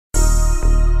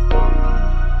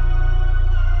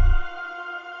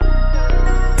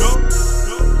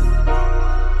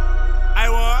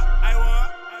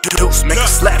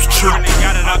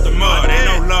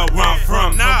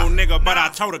nigga, but I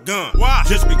told a gun. Why?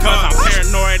 Just because I'm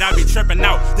paranoid, I be tripping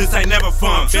out. This ain't never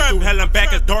fun. Been through hell and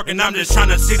back, it's dark, and I'm just trying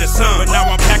to see the sun. But now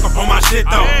I'm back up on my shit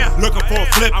though. Looking for a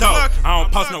flip though. I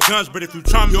don't post no guns, but if you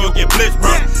try me, you'll get blitzed,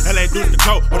 bro. LA Duce the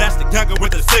coat, well that's the younger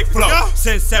with the sick flow.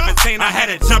 Since 17, I had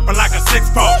it jumping like a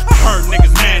 6'4". Heard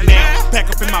niggas mad now, back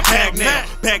up in my bag now.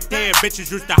 Back then,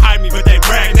 bitches used to hide me, but they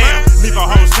brag now. Leave a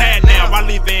hoe sad now, I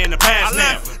leave it in the past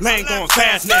now. Lane going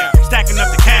fast now, stacking up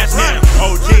the cash now.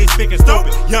 OGs speaking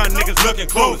stupid, young niggas looking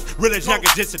close. Real as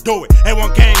youngers just to do it.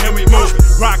 A1 gang and we move it.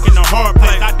 Rockin' the hard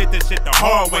place, I did this shit the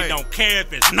hard way. Don't care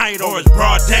if it's night or it's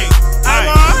broad day.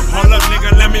 Hold up,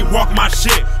 nigga, let me walk my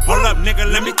shit. Hold up, nigga,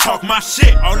 let me talk my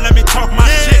shit. Oh, let me talk my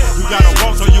shit. You gotta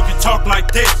walk so you can talk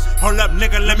like this. Hold up,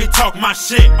 nigga, let me talk my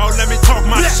shit. Oh, let me talk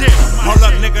my shit. Hold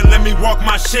up, nigga, let me walk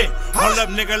my shit. Hold up,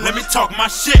 nigga, let me talk my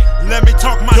shit. Let me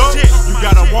talk my shit. You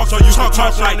gotta walk so you can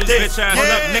talk like this. Hold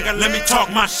up, nigga, let me talk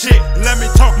my shit. Let me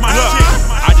talk my shit.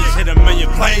 I just hit a million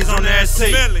plays on the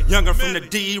SC. Younger from the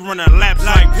D, running laps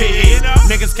like PE.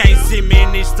 Niggas can't see me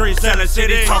in these streets selling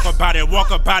city. Talk about it,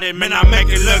 walk about it, man, I make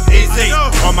it look easy.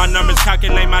 All my numbers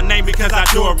calculate my name because I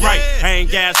do it right. I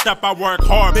ain't gassed up, I work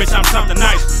hard, bitch, I'm something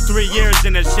nice. 3 years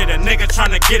in this shit, a nigga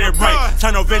tryna get it right.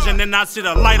 Tunnel vision and I see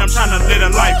the light, I'm tryna live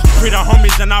a life. Free the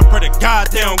homies and I pray to God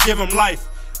they don't give them life.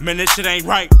 Man, this shit ain't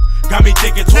right, got me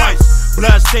thinking twice.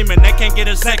 Blood steaming, they can't get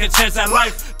a second chance at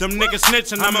life. Them niggas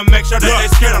snitching, I'ma make sure that they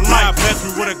scared of life. Bless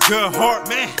me with a good heart,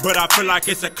 man, but I feel like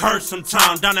it's a curse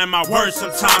sometimes. Down at my words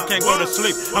sometimes, can't go to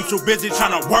sleep. I'm too busy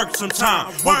trying to work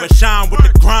sometimes. Overshine with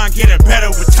the grind, getting better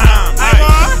with time.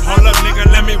 Hold up, nigga,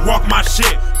 let me walk my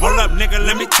shit. Hold up, nigga,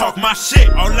 let me talk my shit.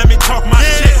 Oh, let me talk my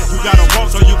shit. You gotta walk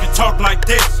so you can talk like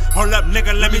this. Hold up,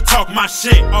 nigga, let me talk my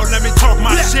shit. Oh, let me talk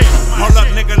my shit. Hold up,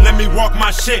 nigga, let me walk my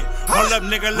shit. Hold up,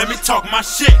 nigga, let me talk my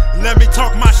shit. Let me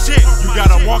talk my shit. You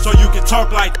gotta walk so you can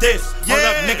talk like this. Hold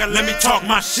up, nigga, let me talk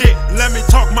my shit. Let me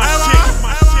talk my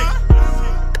shit.